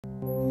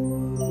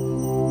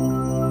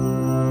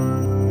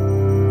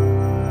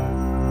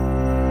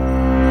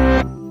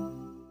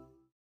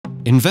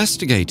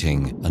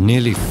Investigating a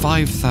nearly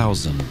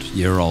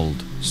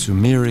 5,000-year-old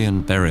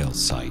Sumerian burial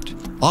site,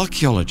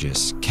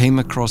 archaeologists came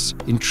across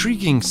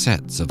intriguing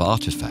sets of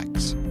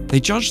artifacts. They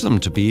judged them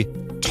to be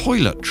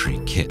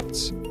toiletry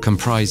kits,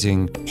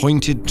 comprising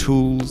pointed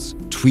tools,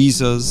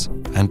 tweezers,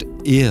 and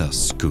ear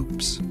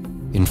scoops.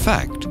 In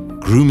fact,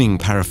 grooming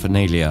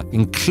paraphernalia,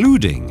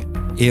 including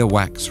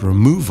earwax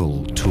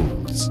removal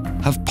tools,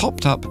 have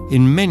popped up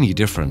in many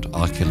different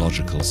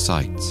archaeological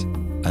sites,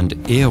 and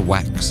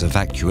earwax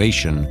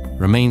evacuation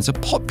remains a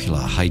popular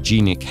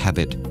hygienic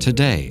habit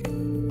today.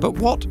 But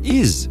what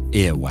is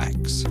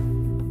earwax?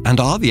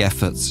 And are the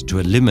efforts to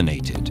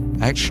eliminate it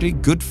actually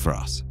good for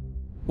us?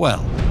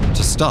 Well,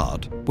 to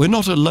start, we're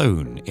not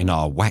alone in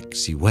our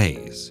waxy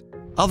ways.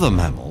 Other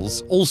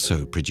mammals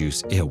also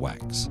produce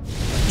earwax.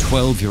 A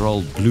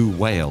 12-year-old blue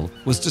whale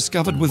was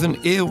discovered with an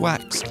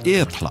earwax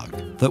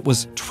earplug that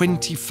was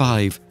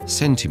 25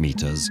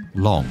 centimeters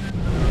long.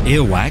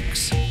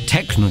 Earwax,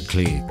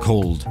 technically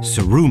called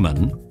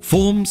cerumen,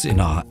 forms in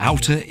our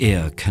outer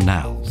ear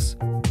canals.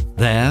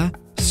 There,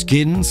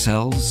 skin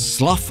cells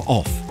slough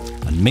off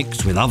and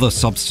mix with other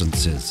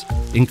substances,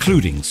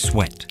 including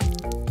sweat.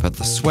 But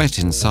the sweat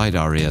inside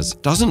our ears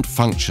doesn't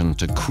function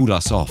to cool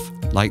us off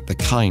like the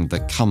kind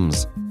that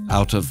comes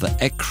out of the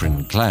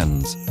eccrine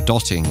glands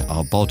dotting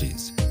our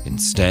bodies.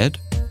 Instead,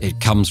 it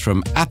comes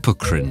from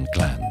apocrine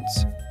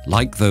glands,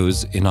 like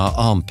those in our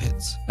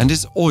armpits, and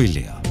is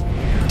oilier.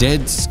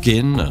 Dead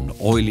skin and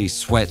oily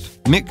sweat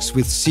mix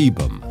with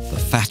sebum, the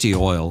fatty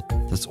oil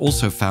that's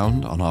also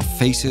found on our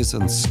faces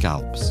and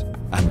scalps.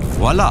 And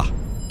voila,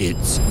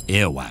 it's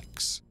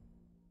earwax.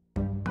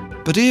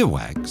 But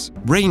earwax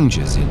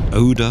ranges in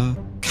odor,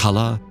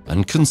 color,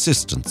 and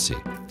consistency.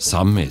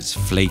 Some is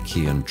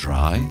flaky and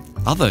dry,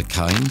 other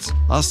kinds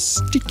are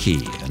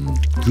sticky and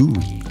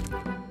gooey.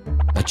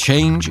 A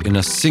change in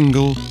a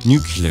single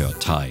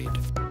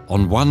nucleotide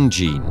on one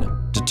gene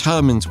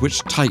determines which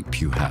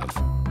type you have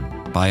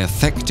by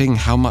affecting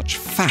how much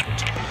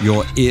fat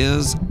your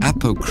ear's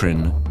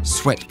apocrine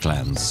sweat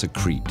glands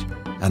secrete,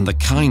 and the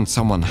kind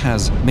someone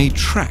has may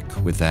track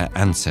with their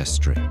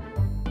ancestry.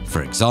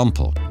 For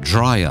example,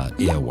 drier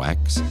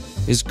earwax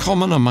is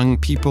common among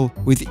people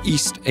with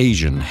East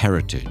Asian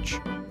heritage,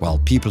 while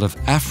people of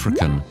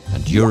African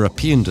and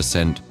European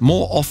descent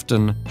more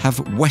often have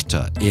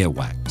wetter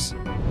earwax.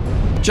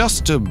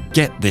 Just to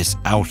get this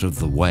out of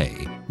the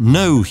way,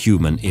 no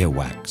human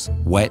earwax,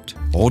 wet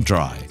or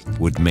dry,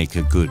 would make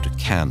a good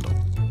candle.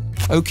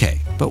 Okay,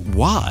 but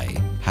why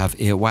have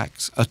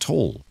earwax at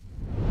all?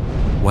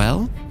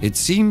 Well, it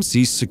seems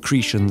these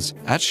secretions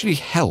actually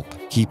help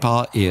keep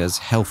our ears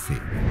healthy.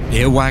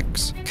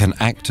 Earwax can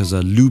act as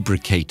a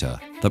lubricator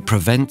that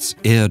prevents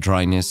ear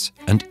dryness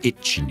and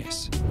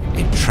itchiness.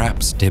 It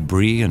traps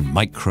debris and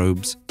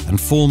microbes and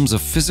forms a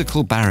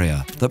physical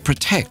barrier that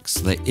protects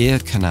the ear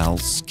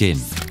canal's skin.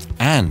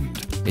 And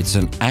it's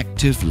an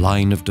active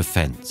line of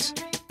defense.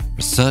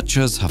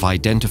 Researchers have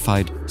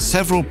identified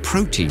several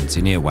proteins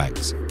in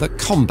earwax that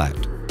combat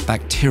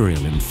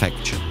bacterial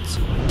infections.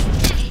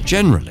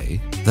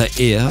 Generally, the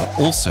ear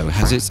also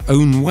has its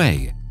own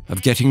way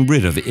of getting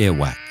rid of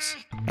earwax.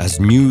 As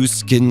new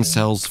skin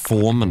cells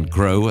form and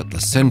grow at the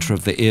center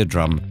of the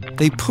eardrum,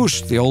 they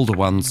push the older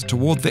ones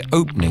toward the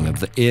opening of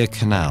the ear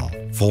canal,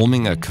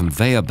 forming a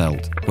conveyor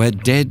belt where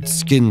dead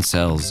skin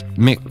cells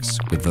mix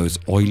with those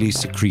oily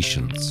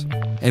secretions.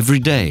 Every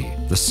day,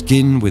 the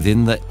skin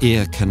within the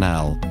ear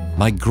canal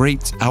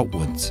migrates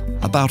outwards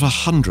about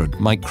 100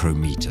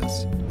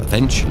 micrometers.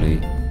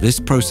 Eventually, this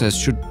process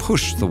should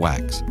push the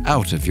wax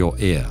out of your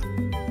ear.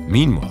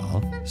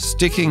 Meanwhile,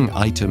 sticking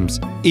items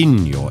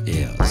in your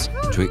ears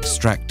to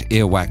extract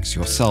earwax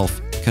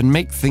yourself can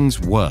make things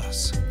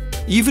worse.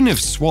 Even if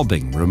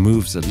swabbing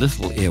removes a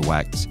little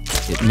earwax,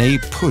 it may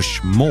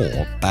push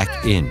more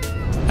back in,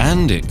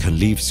 and it can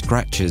leave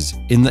scratches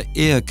in the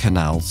ear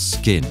canal's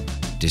skin,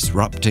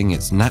 disrupting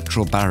its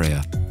natural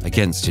barrier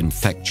against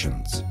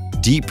infections.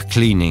 Deep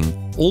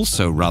cleaning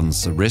also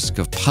runs the risk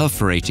of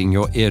perforating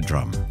your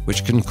eardrum,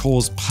 which can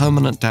cause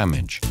permanent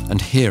damage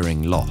and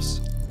hearing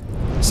loss.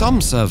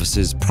 Some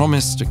services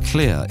promise to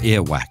clear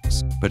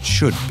earwax, but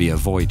should be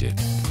avoided.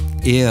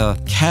 Ear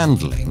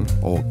candling,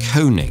 or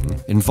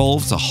coning,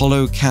 involves a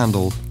hollow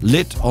candle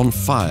lit on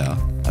fire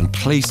and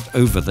placed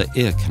over the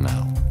ear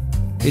canal.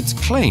 It's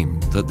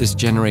claimed that this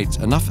generates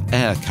enough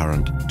air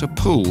current to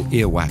pull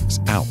earwax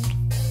out.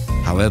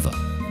 However,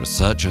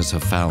 researchers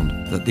have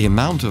found that the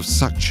amount of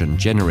suction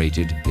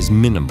generated is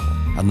minimal,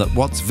 and that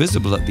what's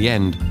visible at the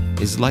end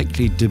is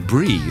likely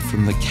debris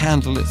from the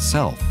candle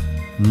itself,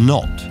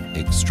 not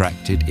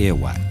extracted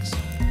earwax.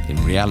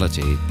 In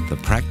reality, the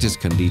practice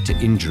can lead to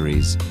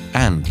injuries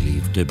and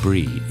leave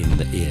debris in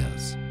the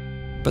ears.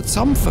 But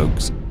some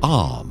folks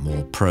are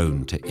more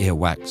prone to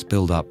earwax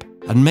buildup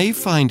and may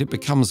find it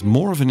becomes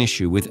more of an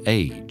issue with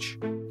age.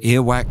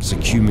 Earwax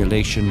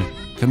accumulation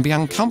can be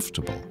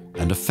uncomfortable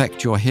and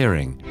affect your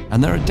hearing,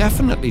 and there are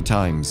definitely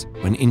times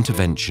when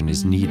intervention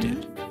is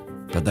needed.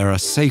 But there are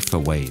safer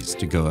ways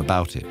to go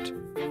about it.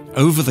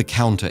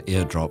 Over-the-counter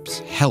eardrops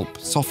help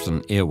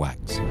soften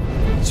earwax.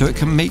 so it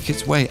can make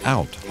its way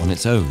out on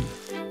its own.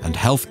 And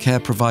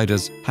healthcare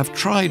providers have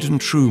tried and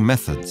true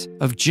methods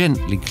of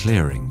gently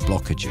clearing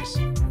blockages.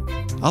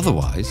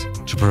 Otherwise,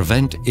 to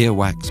prevent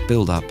earwax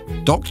buildup,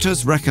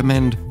 doctors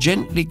recommend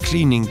gently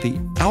cleaning the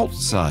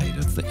outside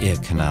of the ear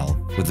canal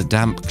with a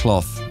damp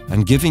cloth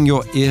and giving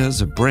your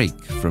ears a break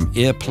from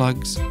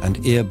earplugs and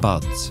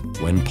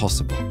earbuds when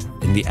possible.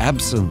 In the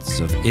absence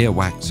of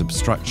earwax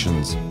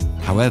obstructions,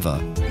 however,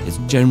 it's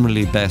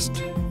generally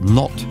best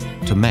not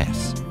to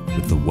mess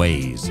with the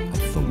ways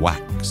of the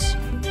wax.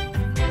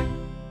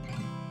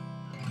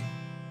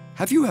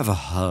 Have you ever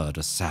heard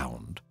a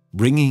sound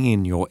ringing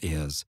in your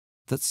ears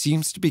that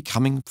seems to be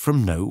coming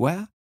from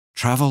nowhere?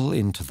 Travel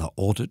into the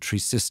auditory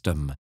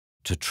system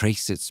to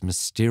trace its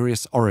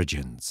mysterious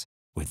origins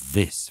with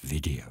this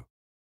video.